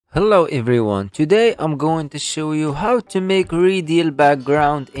Hello everyone, today I'm going to show you how to make Radial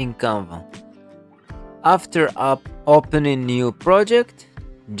background in Canva. After opening new project,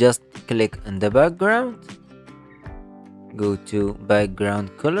 just click on the background, go to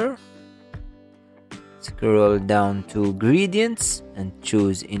background color, scroll down to gradients and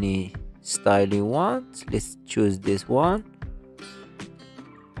choose any style you want. Let's choose this one.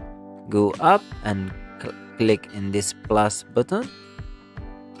 Go up and click in this plus button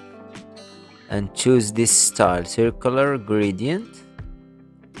and choose this style, circular gradient,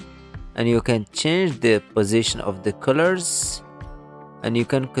 and you can change the position of the colors and you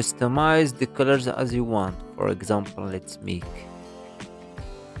can customize the colors as you want. For example, let's make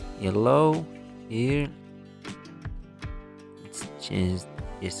yellow here. Let's change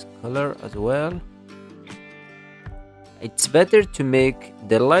this color as well. It's better to make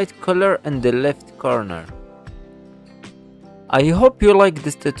the light color in the left corner. I hope you like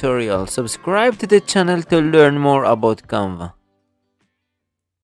this tutorial. Subscribe to the channel to learn more about Canva.